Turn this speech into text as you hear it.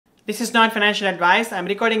This is not financial advice. I'm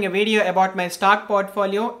recording a video about my stock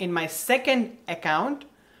portfolio in my second account.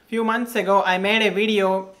 A few months ago, I made a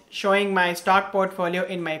video showing my stock portfolio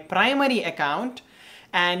in my primary account,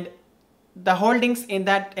 and the holdings in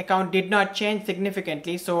that account did not change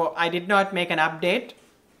significantly, so I did not make an update.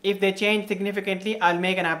 If they change significantly, I'll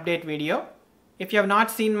make an update video. If you have not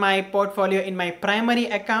seen my portfolio in my primary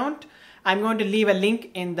account, I'm going to leave a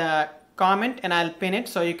link in the comment and I'll pin it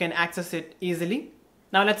so you can access it easily.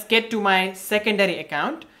 Now let's get to my secondary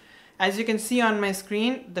account. As you can see on my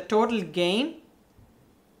screen, the total gain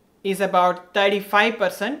is about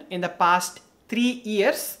 35% in the past 3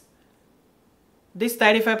 years. This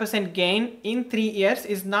 35% gain in 3 years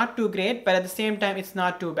is not too great, but at the same time it's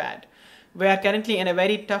not too bad. We are currently in a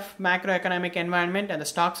very tough macroeconomic environment and the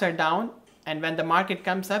stocks are down, and when the market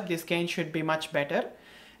comes up, this gain should be much better.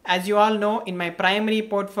 As you all know, in my primary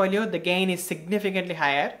portfolio, the gain is significantly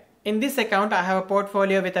higher. In this account, I have a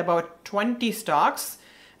portfolio with about 20 stocks.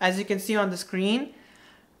 As you can see on the screen,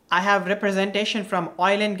 I have representation from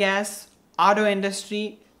oil and gas, auto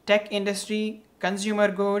industry, tech industry,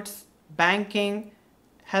 consumer goods, banking,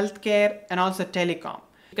 healthcare, and also telecom.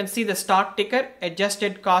 You can see the stock ticker,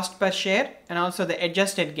 adjusted cost per share, and also the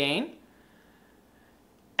adjusted gain.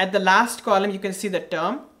 At the last column, you can see the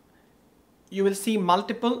term. You will see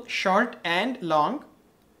multiple, short, and long.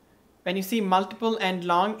 When you see multiple and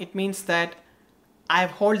long, it means that I've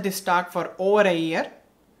held this stock for over a year.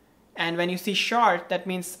 And when you see short, that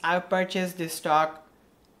means I've purchased this stock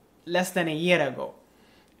less than a year ago.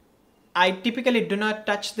 I typically do not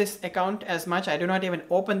touch this account as much. I do not even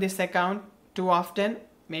open this account too often.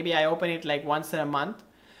 Maybe I open it like once in a month.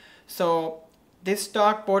 So this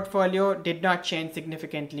stock portfolio did not change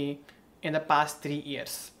significantly in the past 3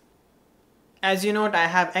 years. As you note, I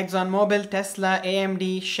have ExxonMobil, Tesla,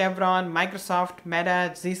 AMD, Chevron, Microsoft,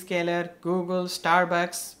 Meta, Zscaler, Google,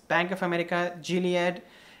 Starbucks, Bank of America, Gilead,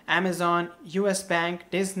 Amazon, US Bank,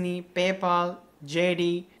 Disney, PayPal,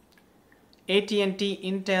 JD, AT&T,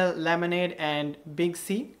 Intel, Lemonade, and Big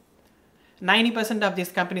C. 90% of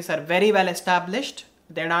these companies are very well established.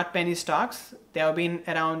 They're not penny stocks. They have been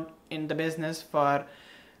around in the business for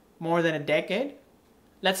more than a decade.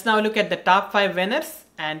 Let's now look at the top 5 winners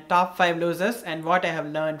and top 5 losers and what I have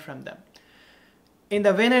learned from them. In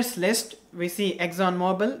the winners list, we see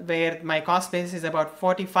ExxonMobil, where my cost base is about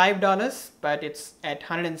 $45, but it's at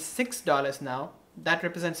 $106 now. That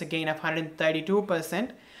represents a gain of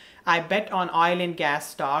 132%. I bet on oil and gas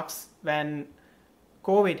stocks when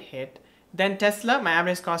COVID hit. Then Tesla, my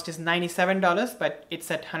average cost is $97, but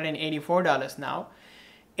it's at $184 now.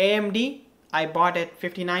 AMD, I bought at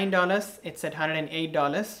 $59, it's at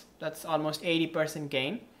 $108. That's almost 80%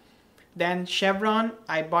 gain. Then Chevron,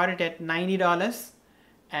 I bought it at $90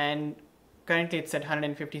 and currently it's at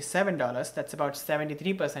 $157. That's about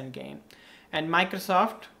 73% gain. And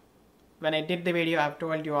Microsoft, when I did the video, I've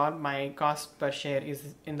told you all my cost per share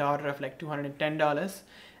is in the order of like $210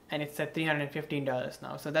 and it's at $315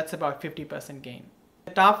 now. So that's about 50% gain.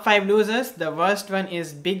 The top 5 losers, the worst one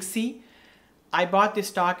is Big C. I bought this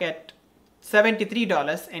stock at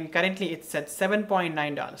 $73 and currently it's at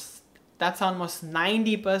 $7.9. That's almost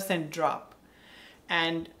 90% drop.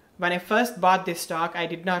 And when I first bought this stock, I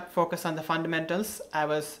did not focus on the fundamentals. I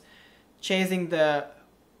was chasing the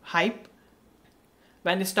hype.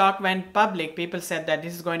 When the stock went public, people said that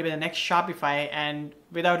this is going to be the next Shopify, and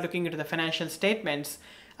without looking into the financial statements,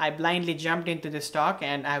 I blindly jumped into the stock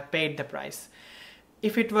and I've paid the price.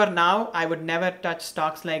 If it were now, I would never touch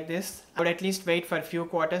stocks like this. I would at least wait for a few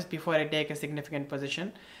quarters before I take a significant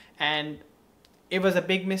position. And it was a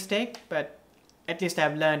big mistake, but at least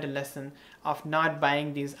I've learned a lesson of not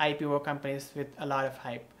buying these IPO companies with a lot of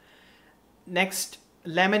hype. Next,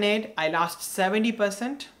 Lemonade, I lost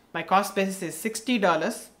 70%. My cost basis is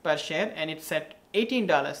 $60 per share and it's at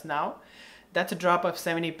 $18 now. That's a drop of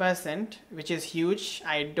 70%, which is huge.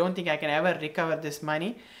 I don't think I can ever recover this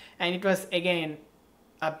money. And it was, again,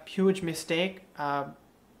 a huge mistake.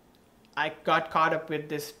 I got caught up with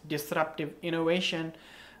this disruptive innovation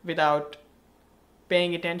without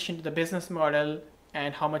paying attention to the business model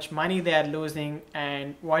and how much money they are losing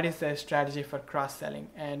and what is their strategy for cross-selling.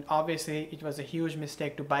 And obviously it was a huge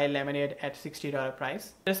mistake to buy Lemonade at $60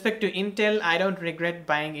 price. With respect to Intel, I don't regret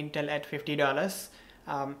buying Intel at $50.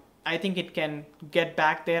 I think it can get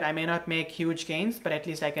back there. I may not make huge gains, but at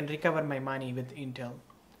least I can recover my money with Intel.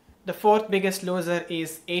 The fourth biggest loser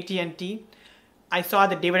is AT&T. I saw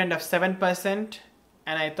the dividend of 7%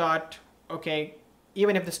 and I thought, okay,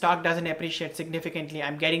 even if the stock doesn't appreciate significantly,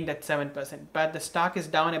 I'm getting that 7%. But the stock is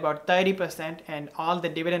down about 30% and all the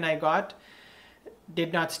dividend I got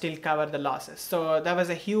did not still cover the losses. So that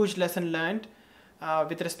was a huge lesson learned.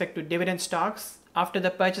 with respect to dividend stocks. After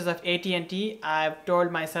the purchase of AT&T, I've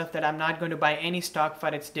told myself that I'm not going to buy any stock for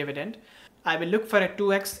its dividend. I will look for a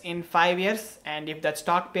 2x in 5 years, and if that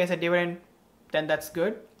stock pays a dividend, then that's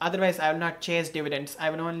good. Otherwise, I will not chase dividends. I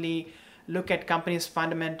will only look at companies'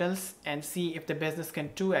 fundamentals and see if the business can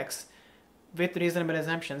 2x with reasonable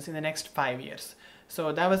assumptions in the next 5 years.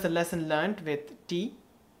 So that was the lesson learned with T.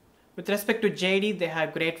 With respect to JD, they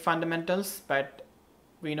have great fundamentals, but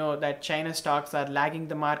we know that China stocks are lagging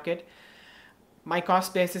the market. My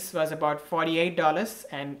cost basis was about $48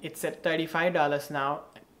 and it's at $35 now,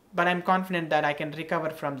 but I'm confident that I can recover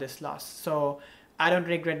from this loss. So I don't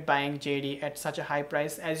regret buying JD at such a high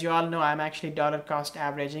price. As you all know, I'm actually dollar cost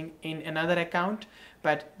averaging in another account,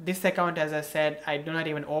 but this account, as I said, I do not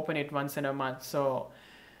even open it once in a month. So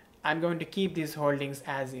I'm going to keep these holdings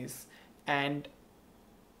as is. And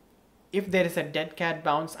if there is a dead cat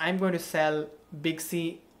bounce, I'm going to sell Big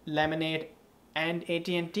C, Lemonade, and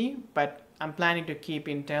AT&T, but I'm planning to keep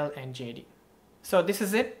Intel and JD. So this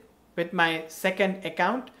is it with my second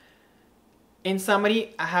account. In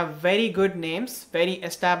summary, I have very good names, very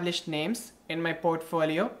established names in my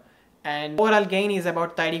portfolio, and overall gain is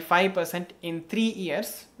about 35% in 3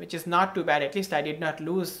 years, which is not too bad. At least I did not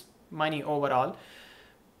lose money overall,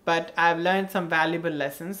 but I've learned some valuable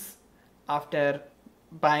lessons after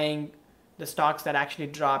buying the stocks that actually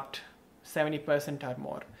dropped 70% or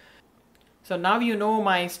more. So now you know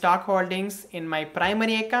my stock holdings in my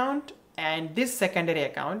primary account and this secondary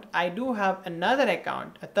account. I do have another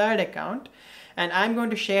account, a third account, and I'm going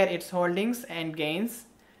to share its holdings and gains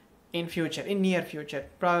in near future,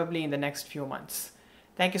 probably in the next few months.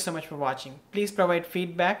 Thank you so much for watching. Please provide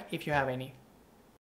feedback if you have any.